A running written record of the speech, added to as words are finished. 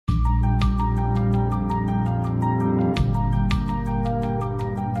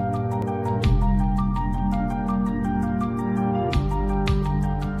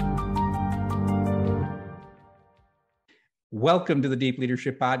Welcome to the Deep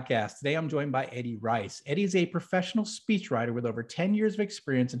Leadership Podcast. Today, I'm joined by Eddie Rice. Eddie is a professional speechwriter with over 10 years of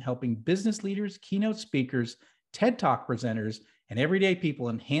experience in helping business leaders, keynote speakers, TED Talk presenters, and everyday people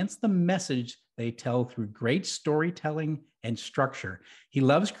enhance the message they tell through great storytelling and structure. He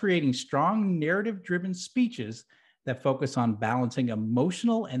loves creating strong narrative-driven speeches that focus on balancing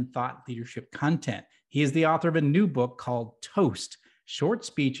emotional and thought leadership content. He is the author of a new book called Toast: Short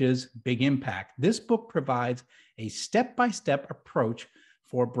Speeches, Big Impact. This book provides a step-by-step approach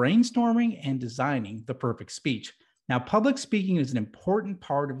for brainstorming and designing the perfect speech. Now, public speaking is an important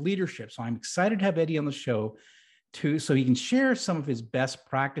part of leadership, so I'm excited to have Eddie on the show so he can share some of his best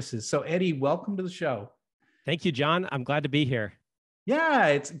practices. So Eddie, welcome to the show. Thank you, John. I'm glad to be here. Yeah,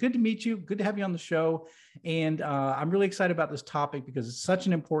 it's good to meet you. Good to have you on the show. And I'm really excited about this topic because it's such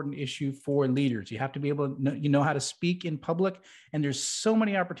an important issue for leaders. You have to be able to know how to speak in public. And there's so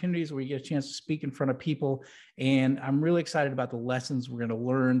many opportunities where you get a chance to speak in front of people. And I'm really excited about the lessons we're going to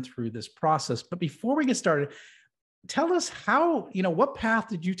learn through this process. But before we get started, tell us what path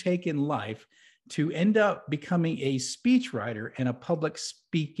did you take in life to end up becoming a speechwriter and a public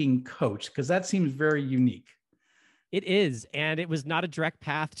speaking coach? Because that seems very unique. It is, and it was not a direct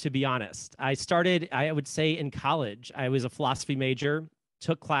path, to be honest. I started, I would say, in college. I was a philosophy major,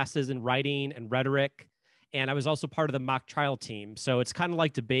 took classes in writing and rhetoric, and I was also part of the mock trial team. So it's kind of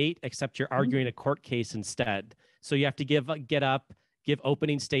like debate, except you're arguing a court case instead. So you have to get up, give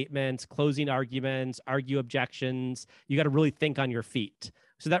opening statements, closing arguments, argue objections. You got to really think on your feet.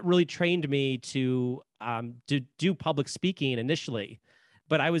 So that really trained me to do public speaking initially.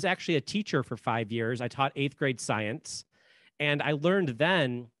 But I was actually a teacher for 5 years. I taught 8th grade science. And I learned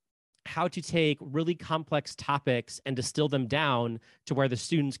then how to take really complex topics and distill them down to where the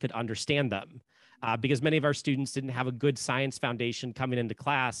students could understand them. Because many of our students didn't have a good science foundation coming into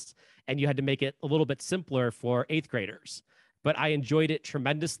class, and you had to make it a little bit simpler for 8th graders. But I enjoyed it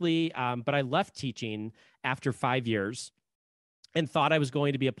tremendously. But I left teaching after 5 years and thought I was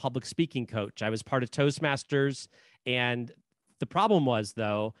going to be a public speaking coach. I was part of Toastmasters, and the problem was,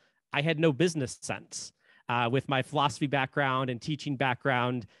 though, I had no business sense. With my philosophy background and teaching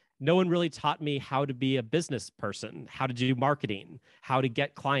background, no one really taught me how to be a business person, how to do marketing, how to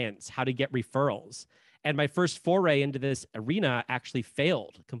get clients, how to get referrals. And my first foray into this arena actually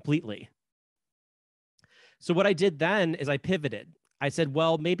failed completely. So what I did then is I pivoted. I said,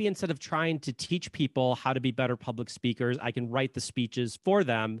 well, maybe instead of trying to teach people how to be better public speakers, I can write the speeches for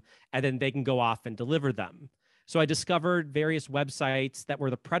them, and then they can go off and deliver them. So I discovered various websites that were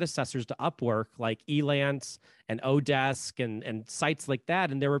the predecessors to Upwork, like Elance and Odesk and sites like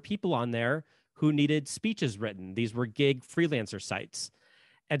that. And there were people on there who needed speeches written. These were gig freelancer sites.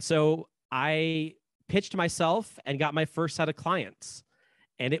 And so I pitched myself and got my first set of clients.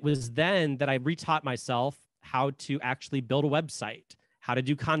 And it was then that I retaught myself how to actually build a website, how to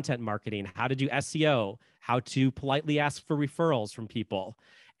do content marketing, how to do SEO, how to politely ask for referrals from people.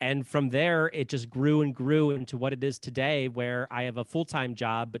 And from there, it just grew and grew into what it is today, where I have a full-time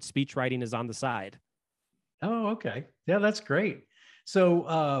job, but speech writing is on the side. Oh, okay. Yeah, that's great.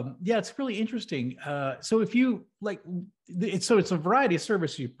 So, yeah, it's really interesting. So if you it's a variety of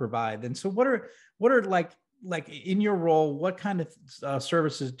services you provide. And so what are like in your role, what kind of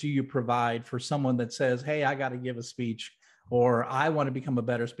services do you provide for someone that says, hey, I got to give a speech, or I want to become a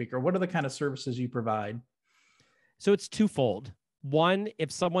better speaker? What are the kind of services you provide? So it's twofold. One,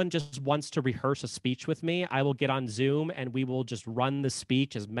 if someone just wants to rehearse a speech with me, I will get on Zoom and we will just run the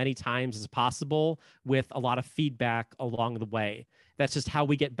speech as many times as possible with a lot of feedback along the way. That's just how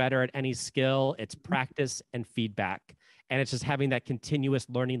we get better at any skill. It's practice and feedback. And it's just having that continuous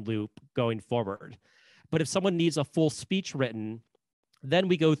learning loop going forward. But if someone needs a full speech written, then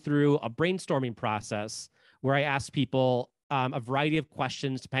we go through a brainstorming process where I ask people a variety of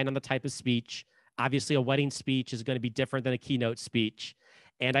questions depending on the type of speech. Obviously, a wedding speech is going to be different than a keynote speech.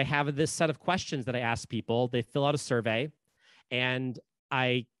 And I have this set of questions that I ask people. They fill out a survey, and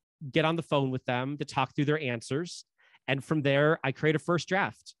I get on the phone with them to talk through their answers. And from there, I create a first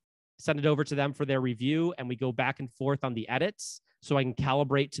draft, send it over to them for their review, and we go back and forth on the edits so I can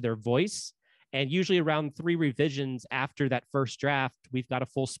calibrate to their voice. And usually around 3 revisions after that first draft, we've got a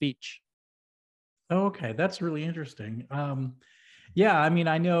full speech. Oh, okay. That's really interesting. Yeah, I mean,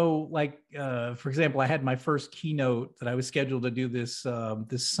 I know, for example, I had my first keynote that I was scheduled to do this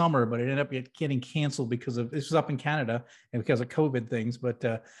summer, but it ended up getting canceled because of, this was up in Canada and because of COVID things.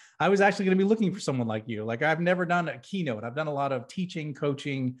 But I was actually going to be looking for someone like you. Like, I've never done a keynote. I've done a lot of teaching,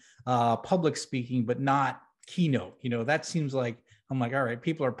 coaching, public speaking, but not keynote. That seems like, I'm like, all right,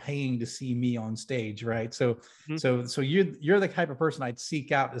 people are paying to see me on stage, right? So you're the type of person I'd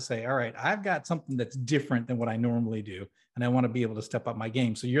seek out to say, all right, I've got something that's different than what I normally do. and I want to be able to step up my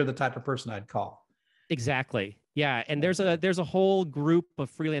game. So you're the type of person I'd call. Exactly. Yeah. And there's a whole group of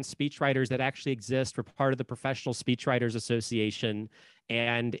freelance speechwriters that actually exist. We're part of the Professional Speechwriters Association.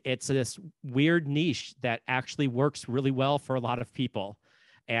 And it's this weird niche that actually works really well for a lot of people.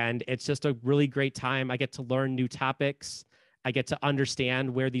 And it's just a really great time. I get to learn new topics. I get to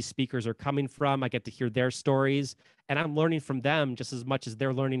understand where these speakers are coming from. I get to hear their stories, and I'm learning from them just as much as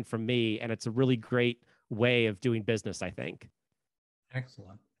they're learning from me. And it's a really great way of doing business, I think.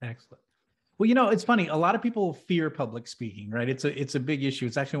 Excellent. Excellent. Well, you know, it's funny. A lot of people fear public speaking, right? It's a big issue.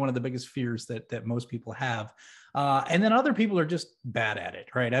 It's actually one of the biggest fears that most people have. And then other people are just bad at it,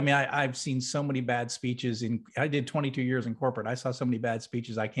 right? I mean, I've seen so many bad speeches. I did 22 years in corporate. I saw so many bad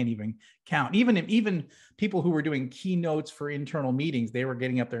speeches I can't even count. Even people who were doing keynotes for internal meetings, they were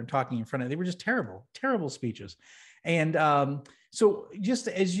getting up there and talking in front of. They were just terrible, terrible speeches. And so just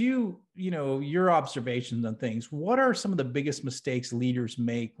as your observations on things, what are some of the biggest mistakes leaders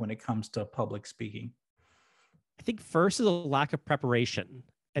make when it comes to public speaking? I think first is a lack of preparation.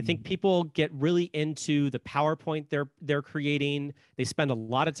 I think people get really into the PowerPoint they're creating. They spend a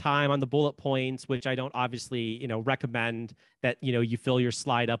lot of time on the bullet points, which I don't obviously, recommend that, you fill your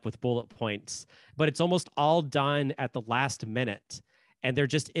slide up with bullet points, but it's almost all done at the last minute. And there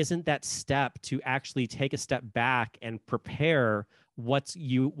just isn't that step to actually take a step back and prepare what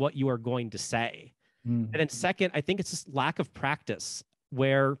you are going to say. And then second, I think it's just lack of practice,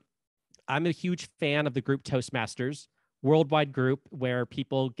 where I'm a huge fan of the group Toastmasters, worldwide group where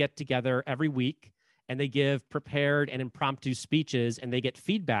people get together every week and they give prepared and impromptu speeches and they get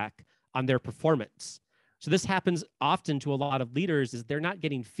feedback on their performance. So this happens often to a lot of leaders, is they're not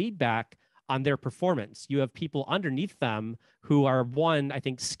getting feedback on their performance. You have people underneath them who are, one, I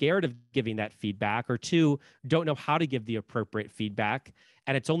think, scared of giving that feedback, or two, don't know how to give the appropriate feedback.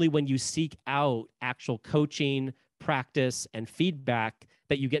 And it's only when you seek out actual coaching, practice, and feedback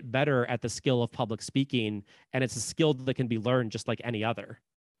that you get better at the skill of public speaking. And it's a skill that can be learned just like any other.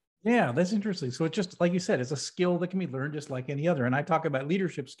 Yeah, that's interesting. So it's just like you said, it's a skill that can be learned just like any other. And I talk about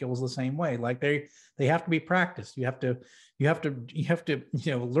leadership skills the same way. Like they have to be practiced. You have to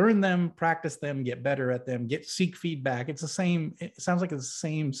learn them, practice them, get better at them, seek feedback. It's the same. It sounds like it's the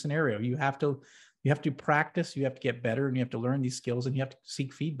same scenario. You have to practice, you have to get better, and you have to learn these skills, and you have to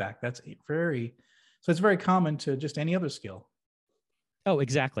seek feedback. So it's very common to just any other skill. Oh,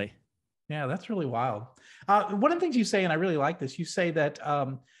 exactly. Yeah, that's really wild. One of the things you say, and I really like this, you say that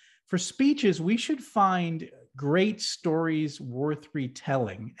for speeches, we should find great stories worth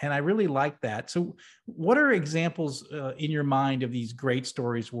retelling. And I really like that. So what are examples in your mind of these great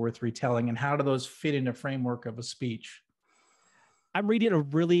stories worth retelling, and how do those fit in a framework of a speech? I'm reading a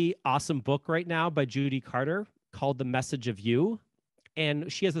really awesome book right now by Judy Carter called The Message of You.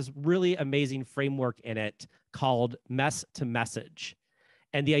 And she has this really amazing framework in it called Mess to Message.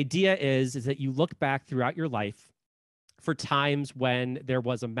 And the idea is that you look back throughout your life for times when there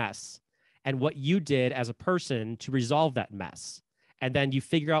was a mess and what you did as a person to resolve that mess. And then you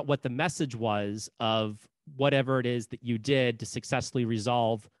figure out what the message was of whatever it is that you did to successfully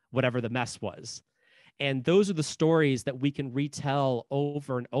resolve whatever the mess was. And those are the stories that we can retell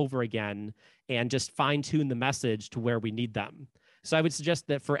over and over again and just fine tune the message to where we need them. So I would suggest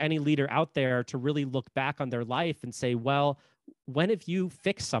that for any leader out there to really look back on their life and say, well, when have you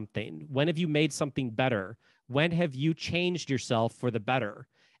fixed something? When have you made something better? When have you changed yourself for the better?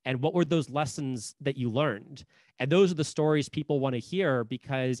 And what were those lessons that you learned? And those are the stories people want to hear,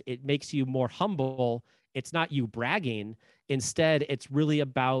 because it makes you more humble. It's not you bragging. Instead, it's really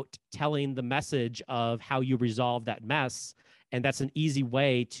about telling the message of how you resolve that mess. And that's an easy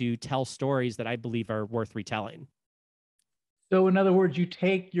way to tell stories that I believe are worth retelling. So in other words, you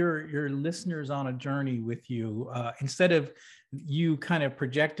take your listeners on a journey with you. Instead of you kind of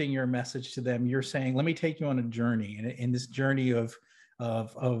projecting your message to them, you're saying, let me take you on a journey, and in this journey of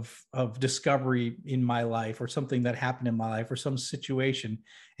discovery in my life, or something that happened in my life, or some situation,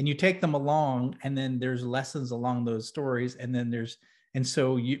 and you take them along, and then there's lessons along those stories, and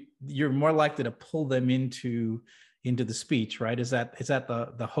so you're more likely to pull them into the speech, right? Is that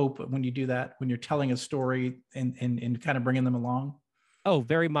the hope when you do that, when you're telling a story and kind of bringing them along? Oh,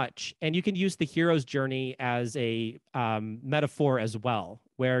 very much. And you can use the hero's journey as a metaphor as well,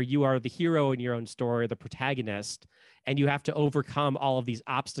 where you are the hero in your own story, the protagonist, and you have to overcome all of these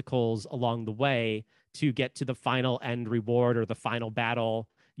obstacles along the way to get to the final end reward or the final battle.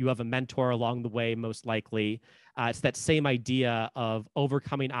 You have a mentor along the way, most likely. It's that same idea of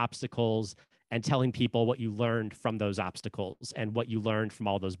overcoming obstacles and telling people what you learned from those obstacles and what you learned from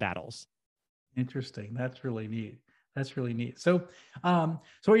all those battles. Interesting. That's really neat. That's really neat. So what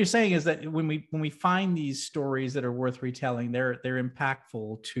you're saying is that when we find these stories that are worth retelling, they're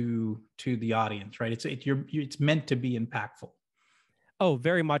impactful to the audience, right? It's meant to be impactful. Oh,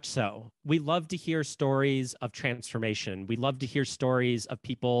 very much so. We love to hear stories of transformation. We love to hear stories of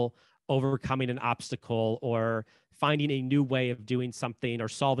people overcoming an obstacle or finding a new way of doing something or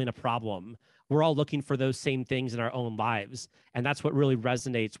solving a problem. We're all looking for those same things in our own lives. And that's what really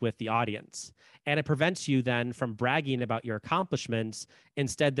resonates with the audience. And it prevents you then from bragging about your accomplishments.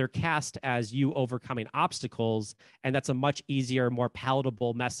 Instead, they're cast as you overcoming obstacles. And that's a much easier, more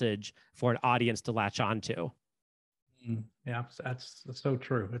palatable message for an audience to latch onto. Yeah, that's so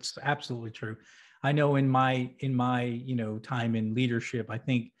true. It's absolutely true. I know in my time in leadership, I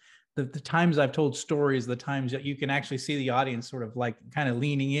think the times I've told stories, the times that you can actually see the audience sort of like kind of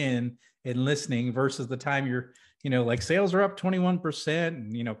leaning in and listening versus the time you're, like sales are up 21%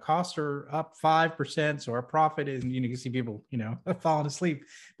 and, costs are up 5%. So our profit is, you can see people, falling asleep.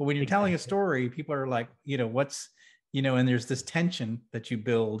 But when you're telling a story, people are like, what's, and there's this tension that you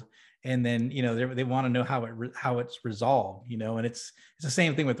build, and then they want to know how it's resolved, and it's the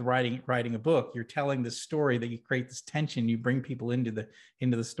same thing with writing a book. You're telling this story that you create this tension, you bring people into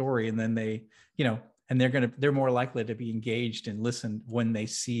the story, and then they, and they're more likely to be engaged and listen when they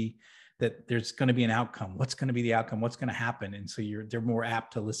see that there's going to be an outcome. What's going to be the outcome? What's going to happen? And so they're more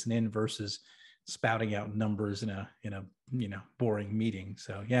apt to listen in versus spouting out numbers in a boring meeting.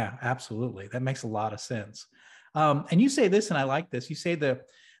 So yeah, absolutely, that makes a lot of sense. And you say this, and I like this. You say the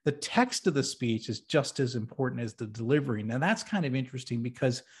text of the speech is just as important as the delivery. Now, that's kind of interesting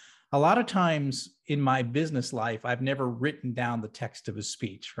because a lot of times in my business life, I've never written down the text of a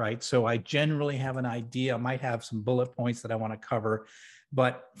speech, right? So I generally have an idea. I might have some bullet points that I want to cover.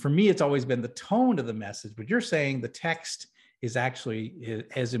 But for me, it's always been the tone of the message. But you're saying the text is actually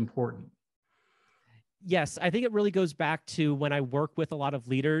as important. Yes, I think it really goes back to when I work with a lot of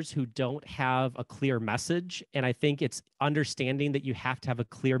leaders who don't have a clear message. And I think it's understanding that you have to have a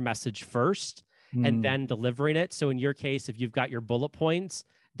clear message first and then delivering it. So in your case, if you've got your bullet points,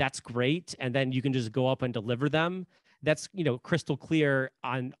 that's great. And then you can just go up and deliver them. That's, crystal clear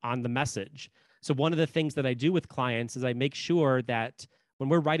on the message. So one of the things that I do with clients is I make sure that when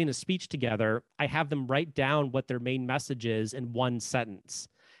we're writing a speech together, I have them write down what their main message is in one sentence.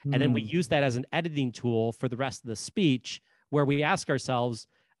 And then we use that as an editing tool for the rest of the speech, where we ask ourselves,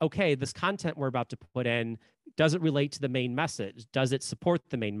 okay, this content we're about to put in, does it relate to the main message? Does it support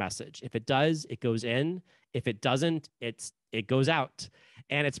the main message? If it does, it goes in. If it doesn't, it goes out.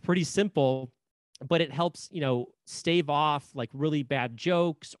 And it's pretty simple, but it helps, stave off like really bad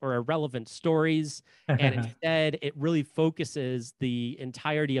jokes or irrelevant stories. And instead, it really focuses the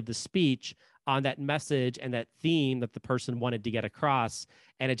entirety of the speech on that message and that theme that the person wanted to get across.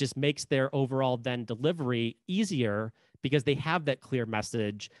 And it just makes their overall then delivery easier because they have that clear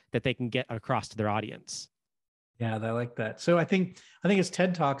message that they can get across to their audience. Yeah, I like that. So I think it's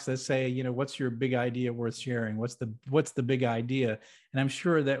TED Talks that say, what's your big idea worth sharing? What's the big idea? And I'm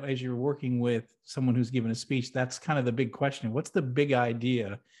sure that as you're working with someone who's given a speech, that's kind of the big question. What's the big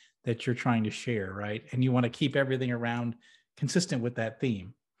idea that you're trying to share, right? And you want to keep everything around consistent with that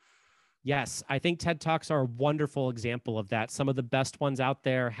theme. Yes, I think TED Talks are a wonderful example of that. Some of the best ones out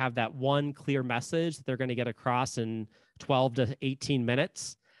there have that one clear message that they're going to get across in 12 to 18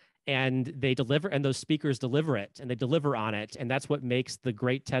 minutes. And they deliver, and those speakers deliver it, and they deliver on it. And that's what makes the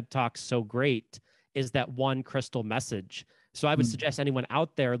great TED Talks so great, is that one crystal message. So I would suggest anyone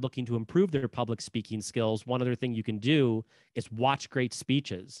out there looking to improve their public speaking skills, one other thing you can do is watch great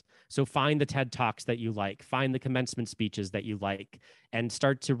speeches. So find the TED Talks that you like, find the commencement speeches that you like, and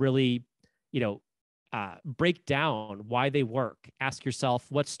start to really, break down why they work. Ask yourself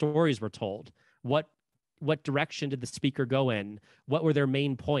what stories were told, what direction did the speaker go in? What were their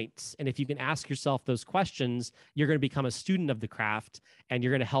main points? And if you can ask yourself those questions, you're going to become a student of the craft, and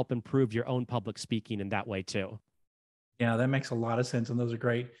you're going to help improve your own public speaking in that way too. Yeah, that makes a lot of sense. And those are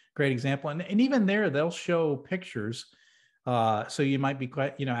great example. And even there, they'll show pictures. So you might be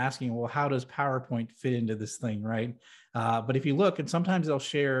quite, asking, well, how does PowerPoint fit into this thing, right? But if you look, and sometimes they'll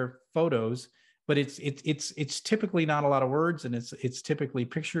share photos, but it's typically not a lot of words, and it's typically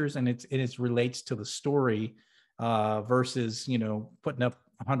pictures, and it relates to the story versus putting up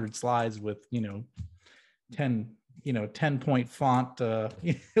 100 slides with 10-point font,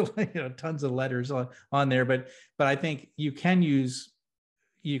 tons of letters on there. But I think you can use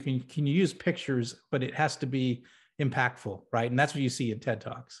pictures, but it has to be impactful, right? And that's what you see in TED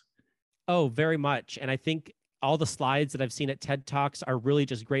Talks. Oh, very much. And I think all the slides that I've seen at TED Talks are really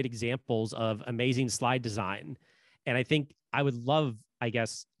just great examples of amazing slide design. And I think I would love, I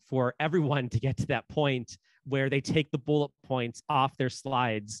guess, for everyone to get to that point where they take the bullet points off their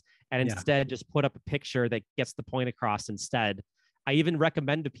slides and Yeah. instead just put up a picture that gets the point across instead. I even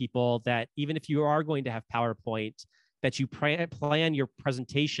recommend to people that even if you are going to have PowerPoint, that you plan your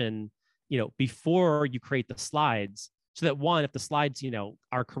presentation, before you create the slides, so that one, if the slides,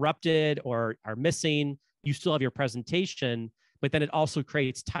 are corrupted or are missing, you still have your presentation, but then it also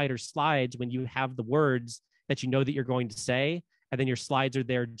creates tighter slides when you have the words that you know that you're going to say, and then your slides are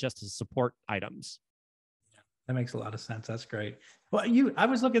there just as support items. That makes a lot of sense. That's great. Well, I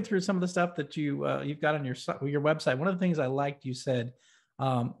was looking through some of the stuff that you've got on your website. One of the things I liked, you said,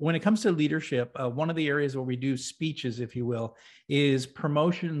 when it comes to leadership, one of the areas where we do speeches, if you will, is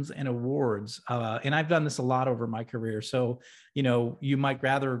promotions and awards. And I've done this a lot over my career. So, you might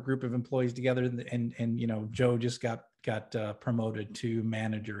gather a group of employees together, and Joe just got promoted to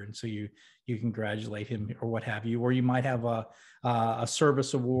manager, and so you congratulate him or what have you. Or you might have a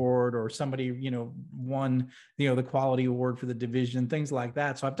service award, or somebody won the quality award for the division, things like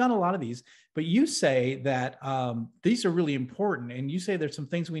that. So I've done a lot of these. But you say that these are really important, and you say there's some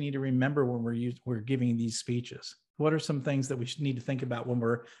things we need to remember when we're giving these speeches. What are some things that we should need to think about when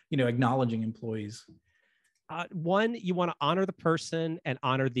we're acknowledging employees? One, you want to honor the person and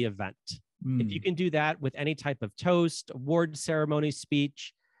honor the event. If you can do that with any type of toast, award ceremony,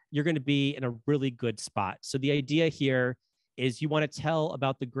 speech, you're going to be in a really good spot. So the idea here is you want to tell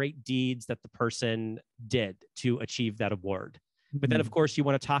about the great deeds that the person did to achieve that award. But then, of course, you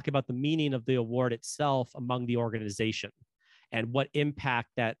want to talk about the meaning of the award itself among the organization and what impact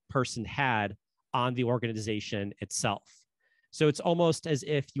that person had on the organization itself. So it's almost as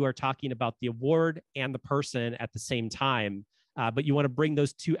if you are talking about the award and the person at the same time, but you want to bring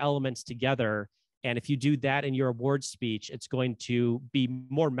those two elements together. And if you do that in your award speech, it's going to be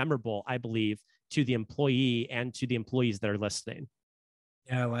more memorable, I believe, to the employee and to the employees that are listening.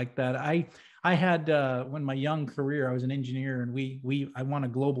 Yeah, I like that. I had when my young career, I was an engineer, and I won a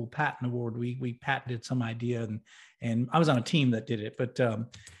global patent award. We patented some idea, and I was on a team that did it. But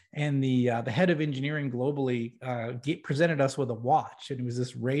and the head of engineering globally presented us with a watch, and it was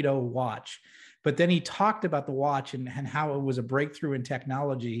this Rado watch. But then he talked about the watch and how it was a breakthrough in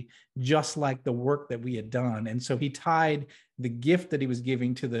technology, just like the work that we had done. And so he tied the gift that he was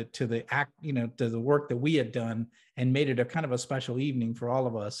giving to the work that we had done, and made it a kind of a special evening for all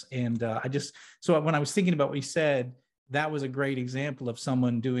of us. And so when I was thinking about what he said, that was a great example of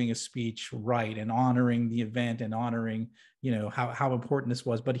someone doing a speech right and honoring the event and honoring, how important this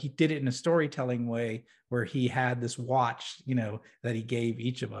was. But he did it in a storytelling way where he had this watch, that he gave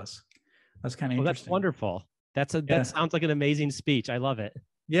each of us. That's kind of interesting. That's wonderful. That sounds like an amazing speech. I love it.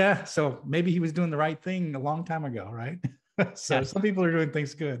 Yeah. So maybe he was doing the right thing a long time ago, right? So yes. Some people are doing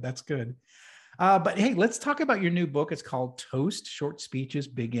things good. That's good. But hey, let's talk about your new book. It's called Toast: Short Speeches,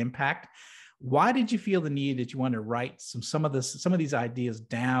 Big Impact. Why did you feel the need that you want to write some of these ideas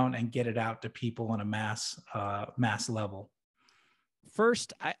down and get it out to people on a mass level?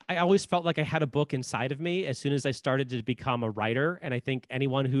 First, I always felt like I had a book inside of me as soon as I started to become a writer. And I think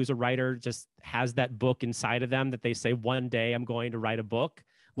anyone who's a writer just has that book inside of them that they say, one day I'm going to write a book.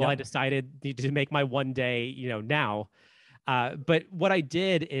 Well, yep. I decided to make my one day, now. But what I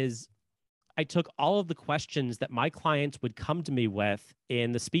did is I took all of the questions that my clients would come to me with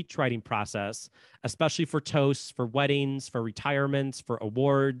in the speech writing process, especially for toasts, for weddings, for retirements, for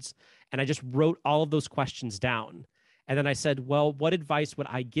awards. And I just wrote all of those questions down. And then I said, well, what advice would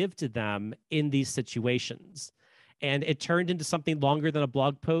I give to them in these situations? And it turned into something longer than a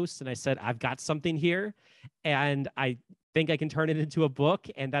blog post. And I said, I've got something here, and I think I can turn it into a book.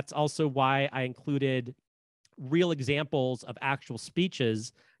 And that's also why I included real examples of actual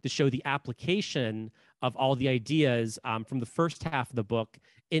speeches to show the application of all the ideas from the first half of the book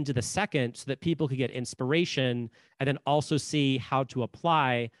into the second, so that people could get inspiration and then also see how to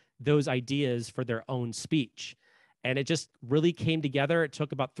apply those ideas for their own speech. And it just really came together. It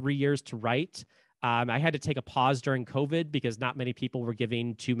took about 3 years to write. I had to take a pause during COVID because not many people were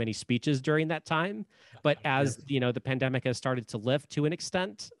giving too many speeches during that time. But as the pandemic has started to lift to an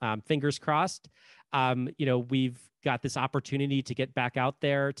extent, fingers crossed, we've got this opportunity to get back out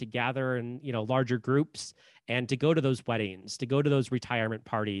there, to gather in larger groups, and to go to those weddings, to go to those retirement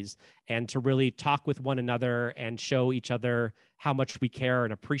parties, and to really talk with one another and show each other how much we care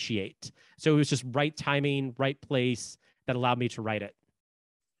and appreciate. So it was just right timing, right place that allowed me to write it.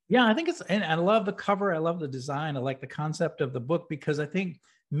 Yeah, I think and I love the cover. I love the design. I like the concept of the book, because I think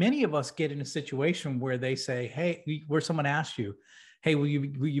many of us get in a situation where they say, hey, where someone asks you, hey, will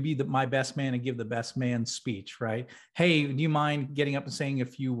you be my best man and give the best man speech, right? Hey, do you mind getting up and saying a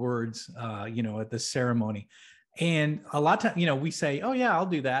few words, at the ceremony? And a lot of times, we say, oh yeah, I'll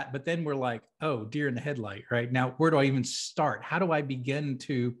do that. But then we're like, oh, deer in the headlight, right? Now, where do I even start? How do I begin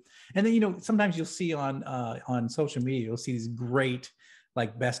to, and then, sometimes you'll see on social media, you'll see these great,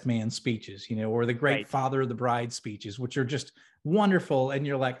 like best man speeches, or the great Right. father of the bride speeches, which are just wonderful. And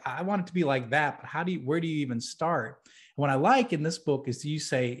you're like, I want it to be like that, but where do you even start? What I like in this book is you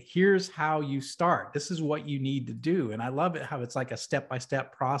say, here's how you start. This is what you need to do. And I love it how it's like a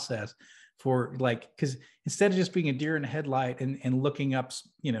step-by-step process for because instead of just being a deer in the headlight and looking up,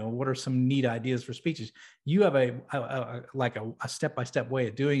 what are some neat ideas for speeches, you have a step-by-step way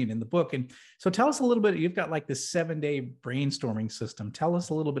of doing it in the book. And so tell us a little bit, you've got like this 7-day brainstorming system. Tell us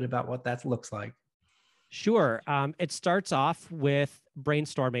a little bit about what that looks like. Sure. It starts off with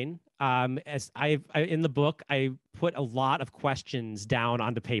brainstorming. As in the book, I put a lot of questions down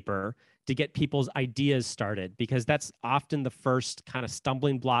onto paper to get people's ideas started, because that's often the first kind of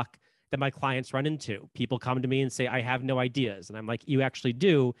stumbling block that my clients run into. People come to me and say, I have no ideas. And I'm like, you actually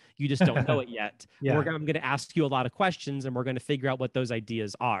do. You just don't know it yet. Yeah. I'm going to ask you a lot of questions, and we're going to figure out what those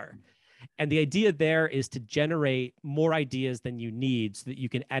ideas are. And the idea there is to generate more ideas than you need so that you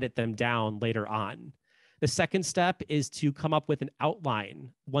can edit them down later on. The second step is to come up with an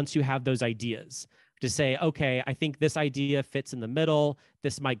outline once you have those ideas, to say, okay, I think this idea fits in the middle.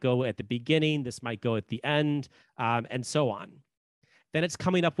 This might go at the beginning. This might go at the end, and so on. Then it's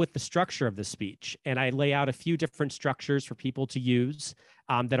coming up with the structure of the speech. And I lay out a few different structures for people to use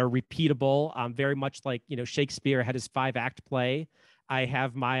that are repeatable, very much like, Shakespeare had his 5-act play. I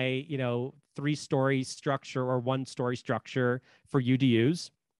have my, 3-story structure or 1-story structure for you to use.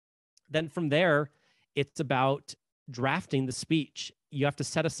 Then from there, it's about drafting the speech. You have to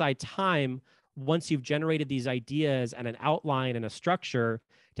set aside time once you've generated these ideas and an outline and a structure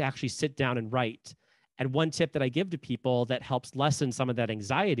to actually sit down and write. And one tip that I give to people that helps lessen some of that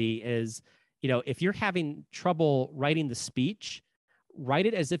anxiety is, if you're having trouble writing the speech, write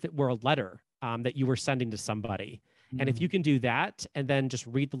it as if it were a letter that you were sending to somebody. And if you can do that and then just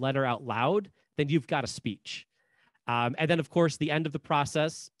read the letter out loud, then you've got a speech. And then, of course, the end of the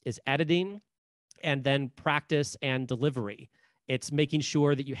process is editing, and then practice and delivery. It's making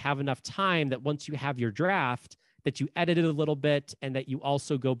sure that you have enough time that once you have your draft, that you edit it a little bit, and that you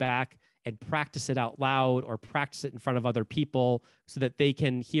also go back and practice it out loud or practice it in front of other people so that they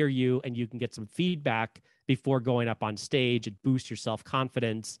can hear you and you can get some feedback before going up on stage and boost your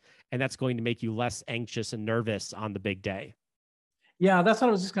self-confidence. And that's going to make you less anxious and nervous on the big day. Yeah, that's what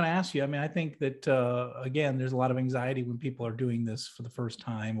I was just going to ask you. I mean, I think that, again, there's a lot of anxiety when people are doing this for the first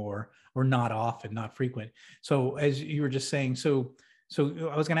time or not often, not frequent. So as you were just saying, so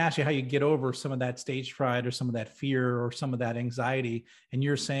I was going to ask you how you get over some of that stage fright or some of that fear or some of that anxiety. And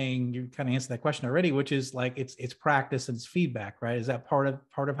you're saying, you kind of answered that question already, which is like, it's practice and it's feedback, right? Is that part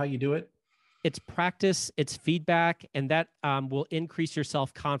of how you do it? It's practice, it's feedback, and that will increase your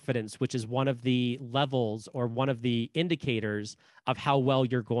self-confidence, which is one of the levels or one of the indicators of how well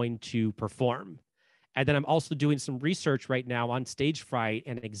you're going to perform. And then I'm also doing some research right now on stage fright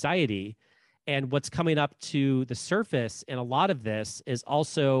and anxiety. And what's coming up to the surface in a lot of this is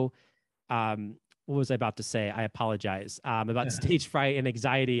also, what was I about to say? I apologize. About stage fright and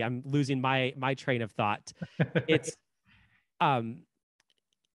anxiety. I'm losing my train of thought. It's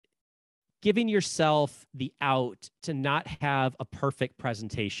giving yourself the out to not have a perfect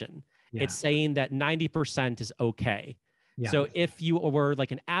presentation. Yeah. It's saying that 90% is okay. Yeah. So if you were like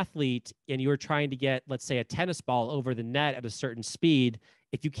an athlete and you were trying to get, let's say, a tennis ball over the net at a certain speed,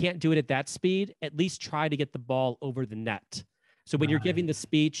 if you can't do it at that speed, at least try to get the ball over the net. So when you're giving the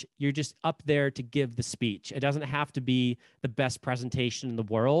speech, you're just up there to give the speech. It doesn't have to be the best presentation in the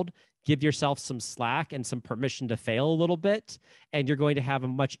world. Give yourself some slack and some permission to fail a little bit, and you're going to have a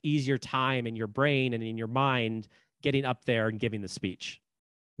much easier time in your brain and in your mind getting up there and giving the speech.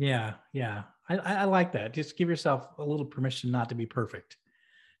 Yeah, yeah. I like that. Just give yourself a little permission not to be perfect,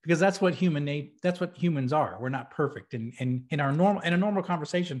 because that's what humans are. We're not perfect. And in a normal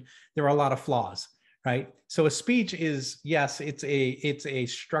conversation, there are a lot of flaws, right? So a speech is, yes, it's a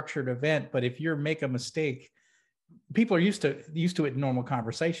structured event, but if you make a mistake, people are used to it in normal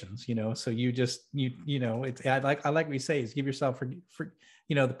conversations, so I like what you say is give yourself for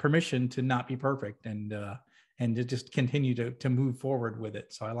the permission to not be perfect and to just continue to move forward with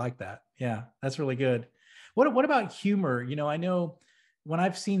it. So I like that. Yeah, that's really good. What about humor? I know when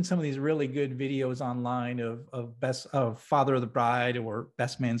I've seen some of these really good videos online of Father of the Bride or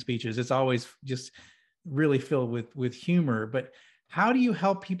Best Man speeches, it's always just really filled with humor. But how do you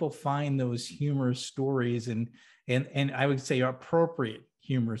help people find those humorous stories and I would say appropriate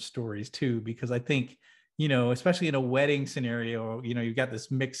humorous stories too? Because I think, especially in a wedding scenario, you've got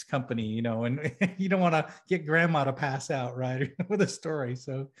this mixed company, and you don't want to get grandma to pass out, right? With a story.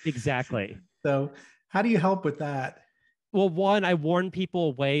 Exactly. So how do you help with that? Well, one, I warn people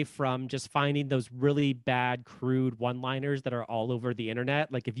away from just finding those really bad, crude one-liners that are all over the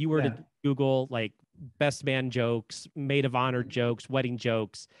internet. Like if you were to Yeah. Google like best man jokes, maid of honor jokes, wedding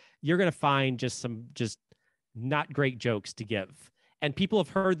jokes, you're going to find just some just not great jokes to give. And people have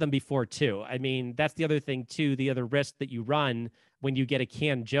heard them before too. I mean, that's the other thing too. The other risk that you run when you get a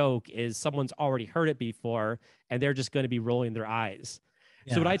canned joke is someone's already heard it before and they're just going to be rolling their eyes.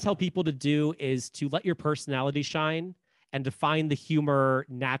 So what Yeah. I tell people to do is to let your personality shine and to find the humor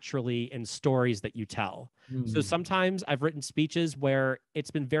naturally in stories that you tell. So Mm. sometimes I've written speeches where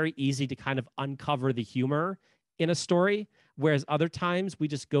it's been very easy to kind of uncover the humor in a story, whereas other times we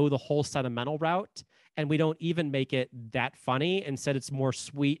just go the whole sentimental route and we don't even make it that funny. Instead, it's more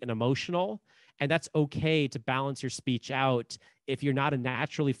sweet and emotional. And that's okay to balance your speech out. If you're not a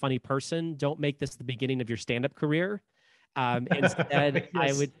naturally funny person, don't make this the beginning of your stand up career. Instead, I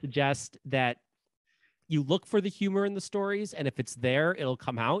Yes. would suggest that you look for the humor in the stories, and if it's there, it'll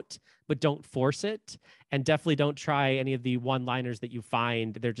come out, but don't force it. And definitely don't try any of the one liners that you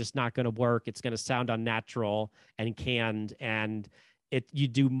find. They're just not going to work. It's going to sound unnatural and canned. And you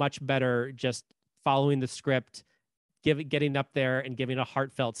do much better just following the script, getting up there and giving a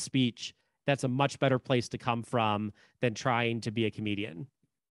heartfelt speech. That's a much better place to come from than trying to be a comedian.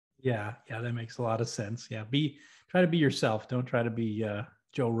 Yeah. Yeah. That makes a lot of sense. Yeah. Try to be yourself. Don't try to be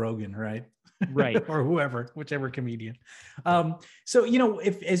Joe Rogan, right? Right. Or whoever, whichever comedian. So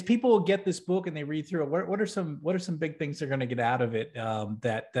if as people get this book and they read through it, what are some big things they're going to get out of it,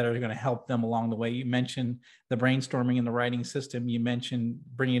 that are going to help them along the way? You mentioned the brainstorming and the writing system. You mentioned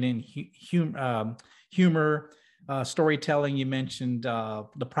bringing in humor, storytelling. You mentioned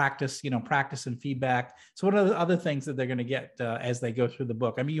the practice and feedback. So what are the other things that they're going to get as they go through the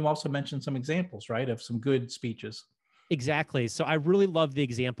book? I mean, you also mentioned some examples, right, of some good speeches. Exactly. So I really love the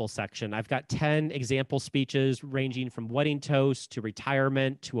example section. I've got 10 example speeches ranging from wedding toast to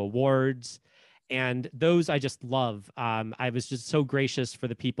retirement to awards. And those I just love. I was just so gracious for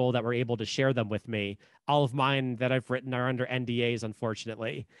the people that were able to share them with me. All of mine that I've written are under NDAs,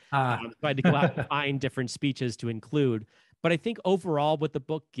 unfortunately. So I had to go out and find different speeches to include. But I think overall, what the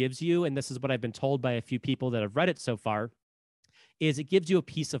book gives you, and this is what I've been told by a few people that have read it so far, is it gives you a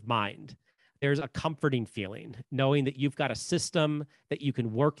peace of mind. There's a comforting feeling knowing that you've got a system that you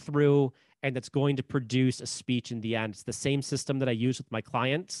can work through and that's going to produce a speech in the end. It's the same system that I use with my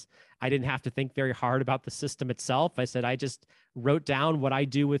clients. I didn't have to think very hard about the system itself. I said, I just wrote down what I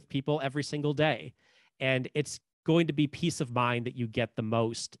do with people every single day. And it's going to be peace of mind that you get the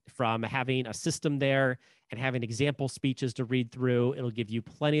most from having a system there and having example speeches to read through. It'll give you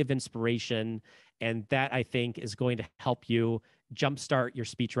plenty of inspiration. And that, I think, is going to help you jumpstart your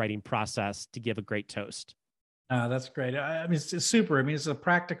speech writing process to give a great toast. That's great. I mean, it's super. I mean, it's a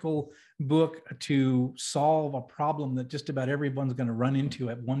practical book to solve a problem that just about everyone's going to run into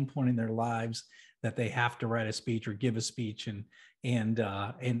at one point in their lives, that they have to write a speech or give a speech, and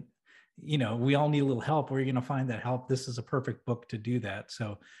we all need a little help. Where are you going to find that help? This is a perfect book to do that.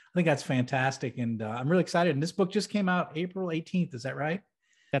 So I think that's fantastic, and I'm really excited. And this book just came out April 18th. Is that right?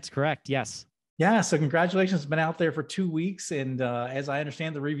 That's correct. Yes. Yeah, so congratulations. It's been out there for 2 weeks, and as I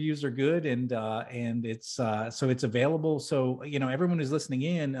understand, the reviews are good, and it's so it's available. So everyone who's listening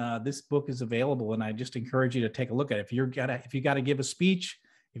in, this book is available, and I just encourage you to take a look at it. If you got to give a speech,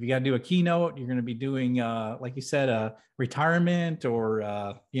 if you got to do a keynote, you're going to be doing like you said, a retirement,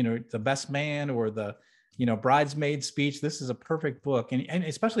 or the best man, or the bridesmaid speech. This is a perfect book, and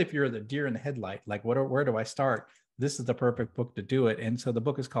especially if you're the deer in the headlight, like where do I start? This is the perfect book to do it. And so the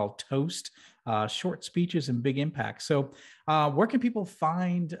book is called Toast, Short Speeches and Big Impact. So where can people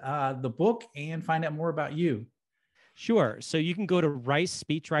find the book and find out more about you? Sure. So you can go to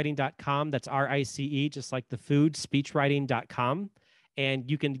ricespeechwriting.com. That's RICE, just like the food, speechwriting.com. And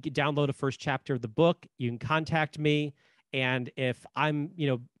you can download a first chapter of the book. You can contact me. And if I'm,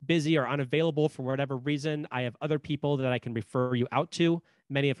 busy or unavailable for whatever reason, I have other people that I can refer you out to,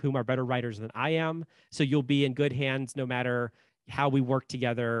 many of whom are better writers than I am. So you'll be in good hands no matter how we work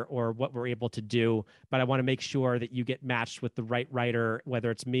together or what we're able to do. But I want to make sure that you get matched with the right writer,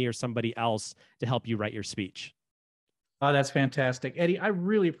 whether it's me or somebody else, to help you write your speech. Oh, that's fantastic. Eddie, I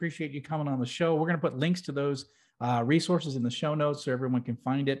really appreciate you coming on the show. We're going to put links to those resources in the show notes so everyone can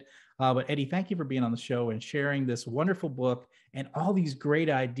find it. But Eddie, thank you for being on the show and sharing this wonderful book and all these great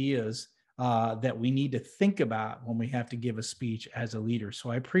ideas that we need to think about when we have to give a speech as a leader. So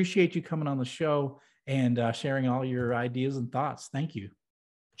I appreciate you coming on the show and sharing all your ideas and thoughts. Thank you.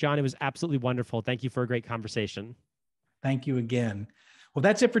 John, it was absolutely wonderful. Thank you for a great conversation. Thank you again. Well,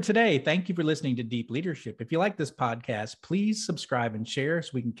 that's it for today. Thank you for listening to Deep Leadership. If you like this podcast, please subscribe and share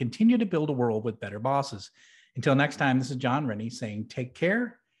so we can continue to build a world with better bosses. Until next time, this is John Rennie saying take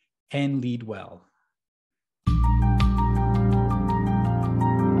care and lead well.